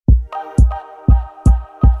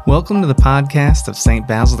Welcome to the podcast of St.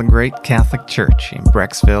 Basil the Great Catholic Church in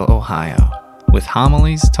Brecksville, Ohio, with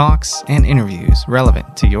homilies, talks, and interviews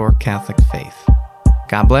relevant to your Catholic faith.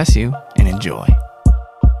 God bless you and enjoy.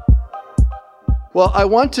 Well, I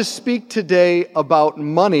want to speak today about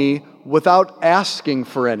money without asking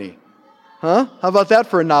for any. How about that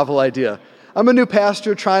for a novel idea? I'm a new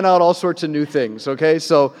pastor trying out all sorts of new things, okay?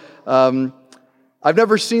 So I've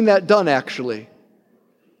never seen that done, actually.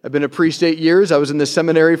 I've been a priest 8 years. I was in the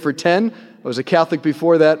seminary for 10. I was a Catholic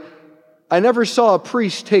before that. I never saw a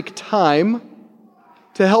priest take time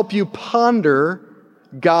to help you ponder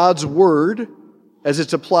God's word as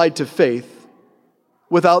it's applied to faith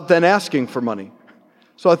without then asking for money.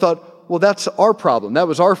 So I thought, well, that's our problem. That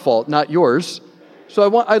was our fault, not yours.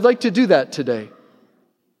 So I'd like to do that today.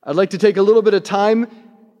 I'd like to take a little bit of time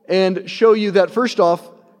and show you that, first off,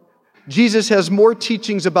 Jesus has more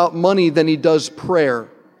teachings about money than he does prayer.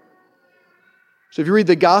 So if you read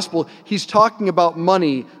the gospel, he's talking about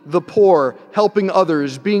money, the poor, helping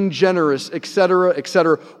others, being generous,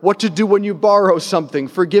 etc., what to do when you borrow something,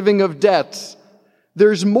 forgiving of debts.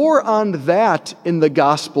 There's more on that in the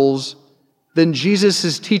gospels than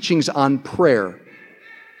Jesus' teachings on prayer.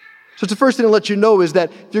 So the first thing to let you know is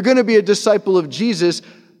that if you're going to be a disciple of Jesus,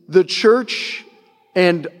 the church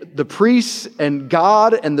and the priests and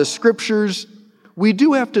God and the scriptures, we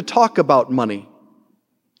do have to talk about money,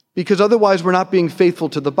 because otherwise we're not being faithful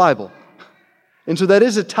to the Bible. And so that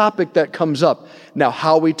is a topic that comes up. Now,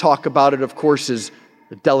 how we talk about it, of course, is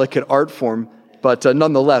a delicate art form, but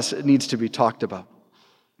nonetheless, it needs to be talked about.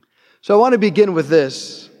 So I want to begin with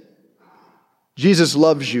this. Jesus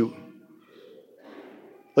loves you,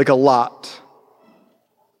 like a lot.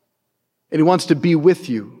 And he wants to be with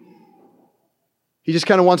you. He just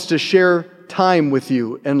kind of wants to share time with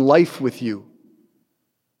you and life with you.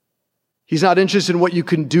 He's not interested in what you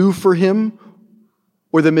can do for him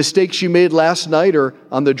or the mistakes you made last night or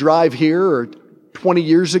on the drive here or 20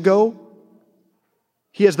 years ago.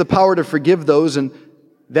 He has the power to forgive those, and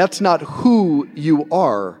that's not who you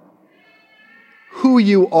are. Who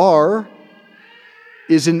you are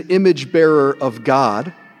is an image bearer of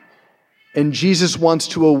God, and Jesus wants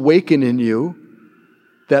to awaken in you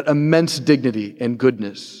that immense dignity and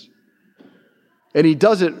goodness. And he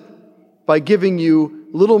does it by giving you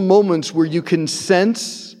little moments where you can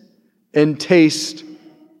sense and taste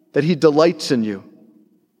that he delights in you,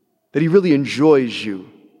 that he really enjoys you.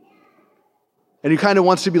 And he kind of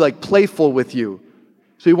wants to be like playful with you.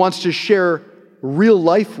 So he wants to share real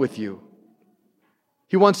life with you.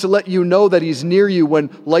 He wants to let you know that he's near you when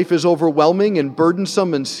life is overwhelming and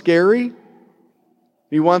burdensome and scary.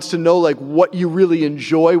 He wants to know like what you really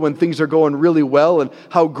enjoy when things are going really well and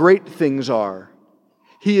how great things are.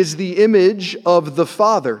 He is the image of the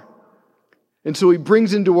Father. And so he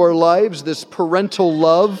brings into our lives this parental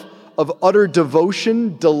love of utter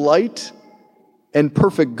devotion, delight, and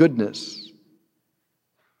perfect goodness.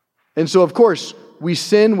 And so, of course, we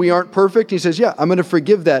sin, we aren't perfect. He says, yeah, I'm going to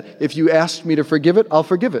forgive that. If you ask me to forgive it, I'll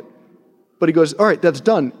forgive it. But he goes, all right, that's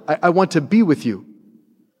done. I want to be with you.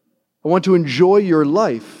 I want to enjoy your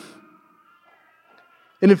life.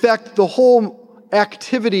 And in fact, the whole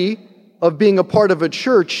activity of being a part of a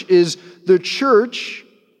church is the church,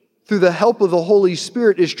 through the help of the Holy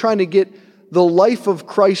Spirit, is trying to get the life of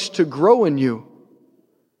Christ to grow in you.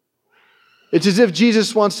 It's as if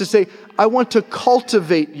Jesus wants to say, I want to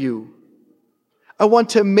cultivate you. I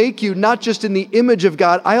want to make you not just in the image of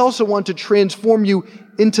God, I also want to transform you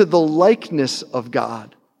into the likeness of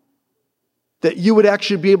God. That you would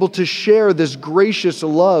actually be able to share this gracious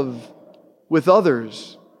love with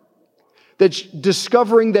others. That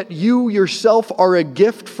discovering that you yourself are a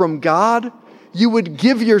gift from God, you would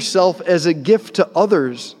give yourself as a gift to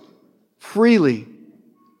others freely,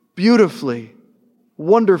 beautifully,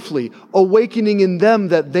 wonderfully, awakening in them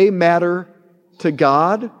that they matter to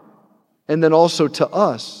God and then also to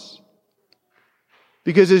us.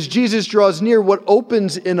 Because as Jesus draws near, what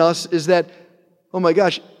opens in us is that, oh my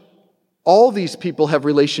gosh, all these people have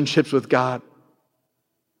relationships with God.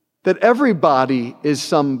 That everybody is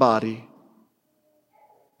somebody.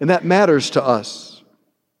 And that matters to us.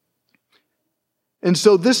 And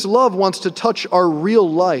so this love wants to touch our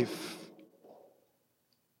real life.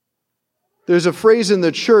 There's a phrase in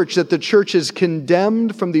the church that the church has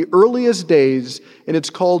condemned from the earliest days, and it's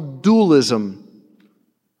called dualism.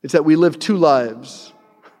 It's that we live two lives.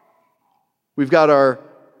 We've got our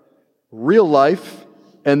real life,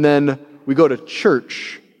 and then we go to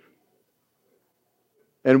church.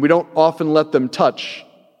 And we don't often let them touch,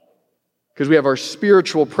 because we have our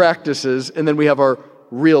spiritual practices, and then we have our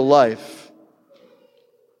real life.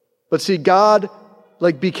 But see, God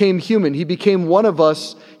became human. He became one of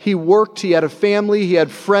us. He worked, he had a family, he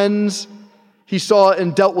had friends. He saw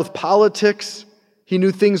and dealt with politics. He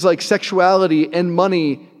knew things like sexuality and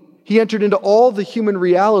money. He entered into all the human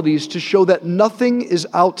realities to show that nothing is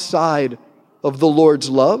outside of the Lord's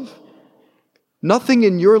love. Nothing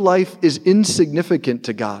in your life is insignificant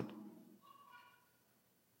to God.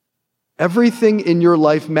 Everything in your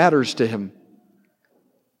life matters to him.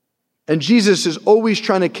 And Jesus is always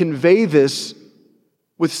trying to convey this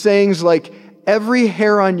with sayings like, every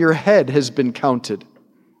hair on your head has been counted.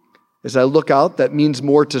 As I look out, that means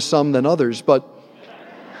more to some than others, but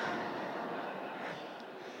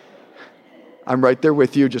I'm right there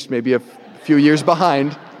with you, just maybe a few years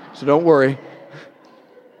behind, so don't worry.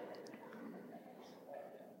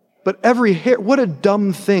 But every hair, what a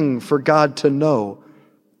dumb thing for God to know,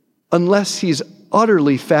 unless he's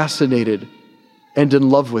utterly fascinated and in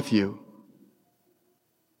love with you.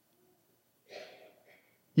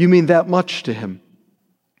 You mean that much to him.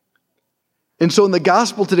 And so in the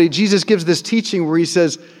gospel today, Jesus gives this teaching where he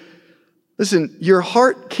says, listen, your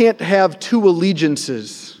heart can't have two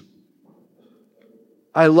allegiances.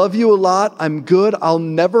 I love you a lot. I'm good. I'll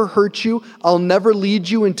never hurt you. I'll never lead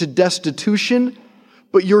you into destitution.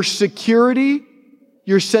 But your security,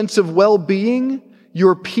 your sense of well-being,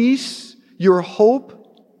 your peace, your hope,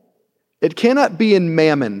 it cannot be in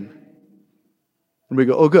mammon. And we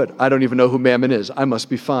go, oh good, I don't even know who mammon is. I must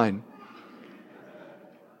be fine.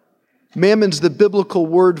 Mammon's the biblical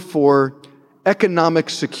word for economic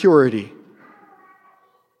security.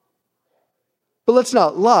 But let's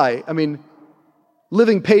not lie. I mean,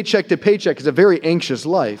 living paycheck to paycheck is a very anxious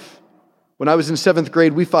life. When I was in 7th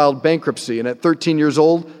grade, we filed bankruptcy, and at 13 years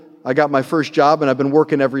old, I got my first job, and I've been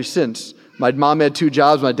working ever since. My mom had 2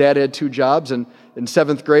 jobs, my dad had 2 jobs, and in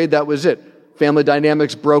 7th grade, that was it. Family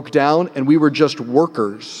dynamics broke down, and we were just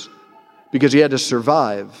workers because we had to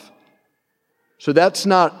survive. So that's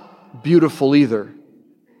not beautiful either.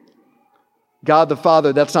 God the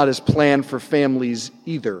Father, that's not his plan for families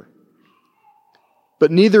either. But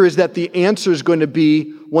neither is that the answer is going to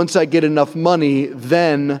be, once I get enough money,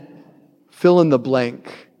 then fill in the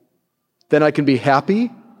blank. Then I can be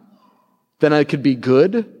happy. Then I could be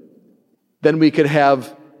good. Then we could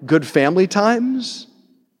have good family times.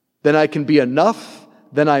 Then I can be enough.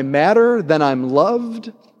 Then I matter. Then I'm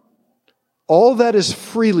loved. All that is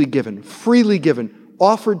freely given,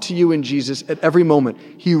 offered to you in Jesus at every moment.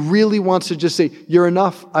 He really wants to just say, you're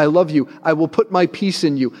enough. I love you. I will put my peace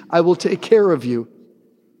in you. I will take care of you.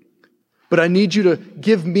 But I need you to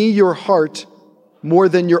give me your heart more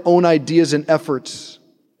than your own ideas and efforts.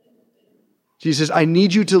 Jesus, I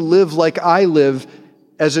need you to live like I live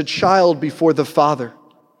as a child before the Father,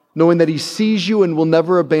 knowing that he sees you and will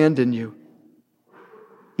never abandon you.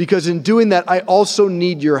 Because in doing that, I also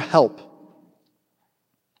need your help.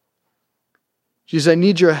 Jesus, I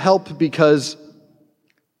need your help because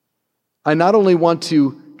I not only want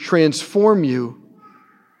to transform you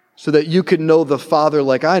so that you can know the Father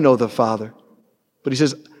like I know the Father, but he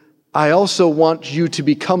says, I also want you to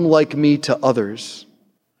become like me to others.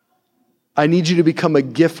 I need you to become a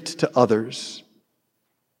gift to others.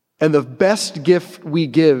 And the best gift we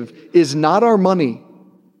give is not our money.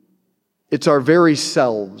 It's our very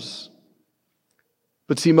selves.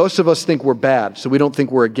 But see, most of us think we're bad, so we don't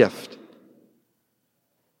think we're a gift.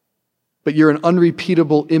 But you're an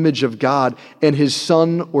unrepeatable image of God and his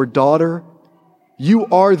son or daughter. You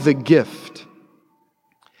are the gift.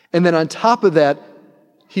 And then on top of that,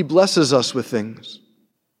 he blesses us with things.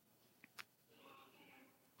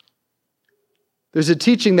 There's a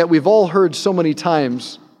teaching that we've all heard so many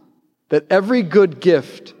times that every good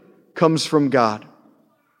gift comes from God.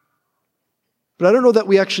 But I don't know that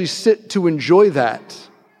we actually sit to enjoy that.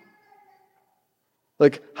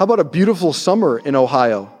 Like, how about a beautiful summer in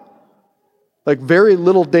Ohio? Like very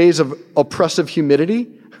little days of oppressive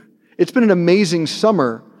humidity. It's been an amazing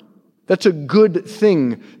summer. That's a good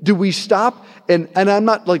thing. Do we stop? And I'm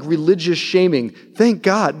not like religious shaming. Thank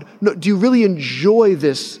God. No, do you really enjoy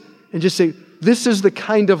this? And just say, this is the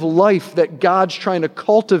kind of life that God's trying to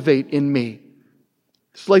cultivate in me.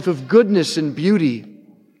 This life of goodness and beauty.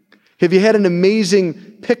 Have you had an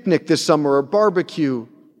amazing picnic this summer or barbecue?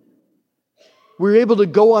 Were you able to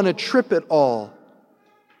go on a trip at all?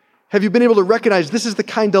 Have you been able to recognize this is the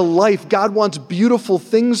kind of life God wants beautiful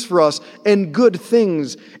things for us and good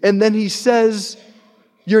things? And then he says,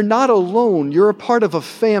 you're not alone. You're a part of a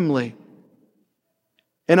family.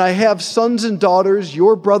 And I have sons and daughters,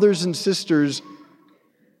 your brothers and sisters,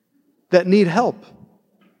 that need help,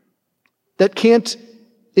 that can't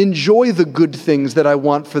enjoy the good things that I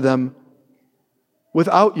want for them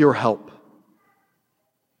without your help.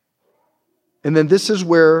 And then this is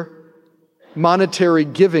where monetary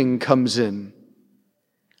giving comes in.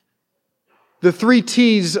 The 3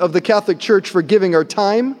 T's of the Catholic Church for giving are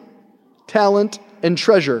time, talent, and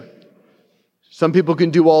treasure. Some people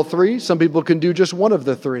can do all 3. Some people can do just one of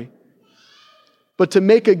the 3. But to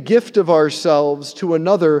make a gift of ourselves to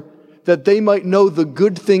another that they might know the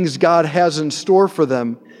good things God has in store for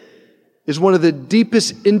them is one of the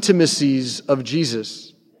deepest intimacies of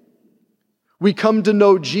Jesus. We come to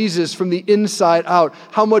know Jesus from the inside out,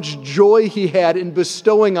 how much joy he had in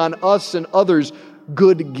bestowing on us and others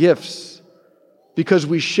good gifts, because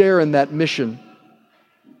we share in that mission.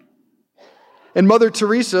 And Mother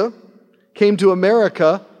Teresa came to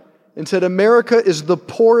America and said, America is the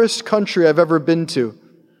poorest country I've ever been to.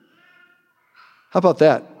 How about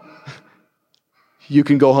that? You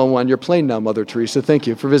can go home on your plane now, Mother Teresa. Thank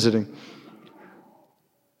you for visiting.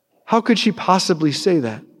 How could she possibly say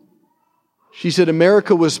that? She said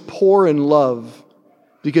America was poor in love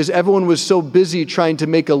because everyone was so busy trying to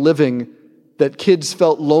make a living that kids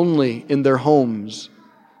felt lonely in their homes.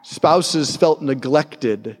 Spouses felt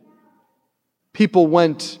neglected. People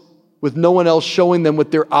went with no one else showing them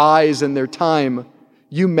with their eyes and their time,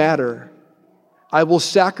 you matter. I will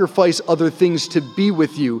sacrifice other things to be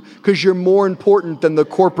with you because you're more important than the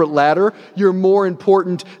corporate ladder. You're more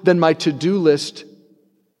important than my to-do list.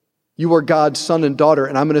 You are God's son and daughter,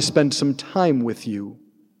 and I'm going to spend some time with you.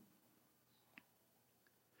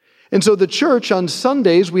 And so the church on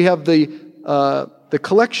Sundays, we have the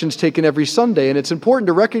collections taken every Sunday, and it's important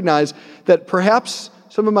to recognize that perhaps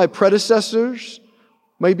some of my predecessors,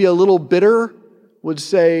 maybe a little bitter, would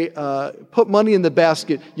say, put money in the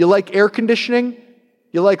basket. You like air conditioning?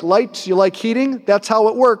 You like lights? You like heating? That's how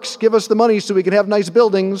it works. Give us the money so we can have nice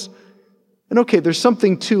buildings. And okay, there's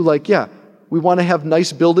something too, like, yeah, we want to have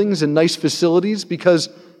nice buildings and nice facilities because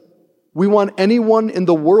we want anyone in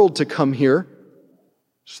the world to come here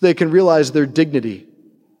so they can realize their dignity,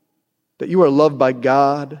 that you are loved by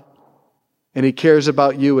God and he cares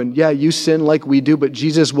about you. And yeah, you sin like we do, but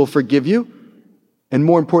Jesus will forgive you. And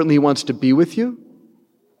more importantly, he wants to be with you.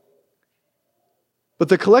 But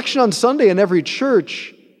the collection on Sunday in every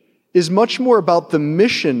church is much more about the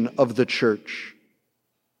mission of the church.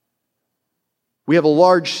 We have a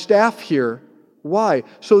large staff here. Why?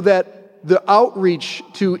 So that the outreach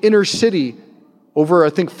to inner city, over I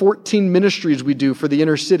think 14 ministries we do for the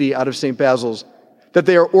inner city out of St. Basil's, that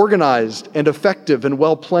they are organized and effective and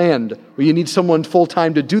well planned, where you need someone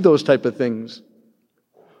full-time to do those type of things.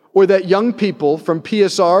 Or that young people from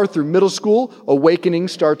PSR through middle school, Awakening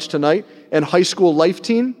starts tonight, and high school Life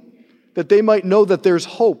Team, that they might know that there's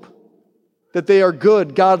hope, that they are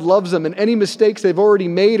good, God loves them, and any mistakes they've already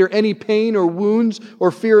made or any pain or wounds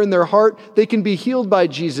or fear in their heart, they can be healed by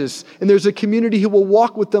Jesus. And there's a community who will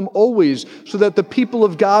walk with them always so that the people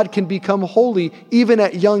of God can become holy even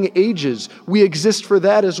at young ages. We exist for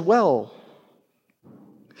that as well.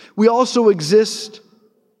 We also exist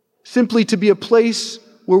simply to be a place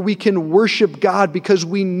where we can worship God because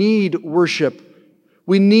we need worship.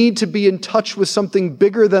 We need to be in touch with something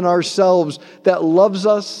bigger than ourselves that loves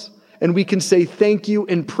us, and we can say thank you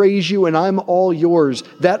and praise you and I'm all yours.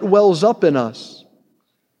 That wells up in us.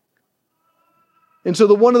 And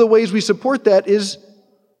so one of the ways we support that is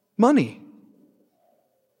money.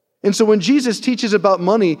 And so when Jesus teaches about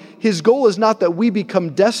money, his goal is not that we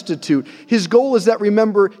become destitute. His goal is that,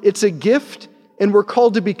 remember, it's a gift and we're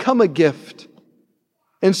called to become a gift.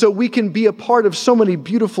 And so we can be a part of so many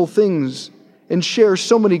beautiful things and share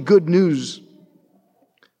so many good news.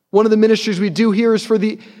 One of the ministries we do here is for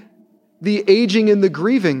the aging and the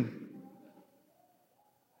grieving.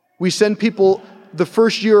 We send people the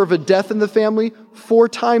first year of a death in the family 4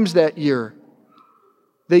 times that year.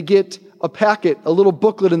 They get a packet, a little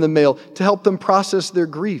booklet in the mail to help them process their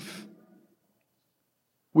grief.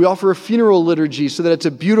 We offer a funeral liturgy so that it's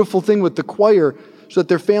a beautiful thing with the choir so that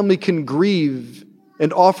their family can grieve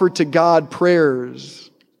and offer to God prayers.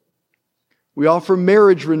 We offer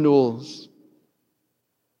marriage renewals.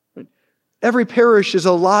 Every parish is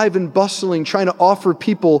alive and bustling, trying to offer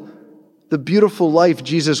people the beautiful life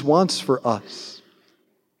Jesus wants for us.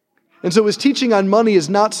 And so his teaching on money is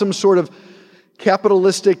not some sort of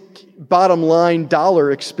capitalistic bottom line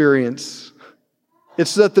dollar experience.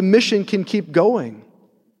 It's so that the mission can keep going.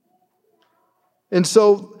 And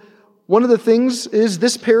so one of the things is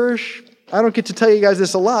this parish, I don't get to tell you guys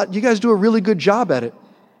this a lot, you guys do a really good job at it.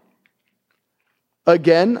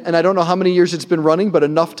 Again, and I don't know how many years it's been running, but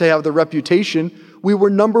enough to have the reputation, we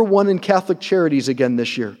were number 1 in Catholic Charities again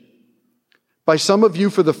this year. By some of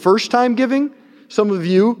you for the first time giving, some of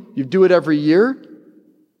you do it every year.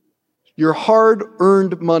 Your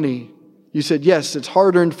hard-earned money You said, yes, it's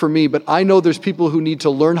hard-earned for me, but I know there's people who need to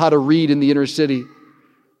learn how to read in the inner city.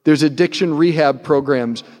 There's addiction rehab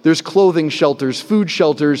programs. There's clothing shelters, food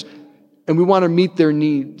shelters, and we want to meet their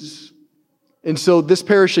needs. And so this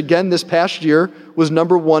parish, again, this past year, was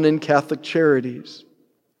number 1 in Catholic Charities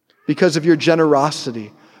because of your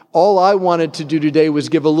generosity. All I wanted to do today was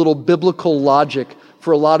give a little biblical logic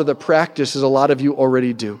for a lot of the practices a lot of you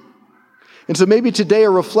already do. And so maybe today a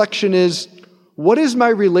reflection is, what is my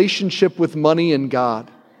relationship with money and God?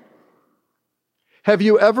 Have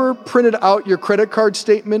you ever printed out your credit card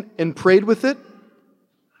statement and prayed with it?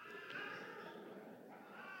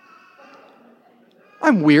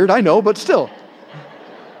 I'm weird, I know, but still.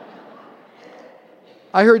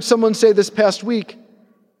 I heard someone say this past week,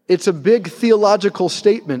 it's a big theological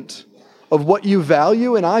statement of what you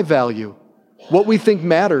value and I value, what we think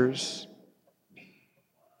matters.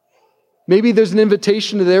 Maybe there's an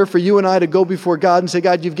invitation there for you and I to go before God and say,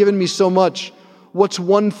 God, you've given me so much. What's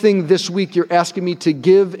one thing this week you're asking me to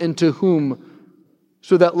give and to whom?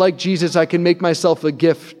 So that like Jesus, I can make myself a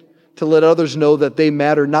gift to let others know that they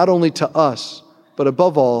matter not only to us, but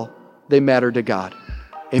above all, they matter to God.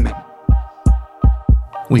 Amen.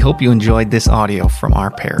 We hope you enjoyed this audio from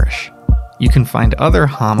our parish. You can find other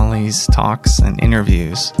homilies, talks, and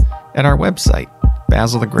interviews at our website,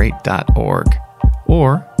 basilthegreat.org,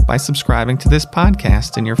 or by subscribing to this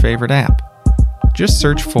podcast in your favorite app. Just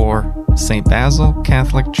search for St. Basil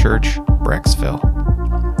Catholic Church,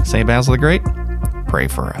 Brecksville. St. Basil the Great, pray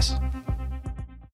for us.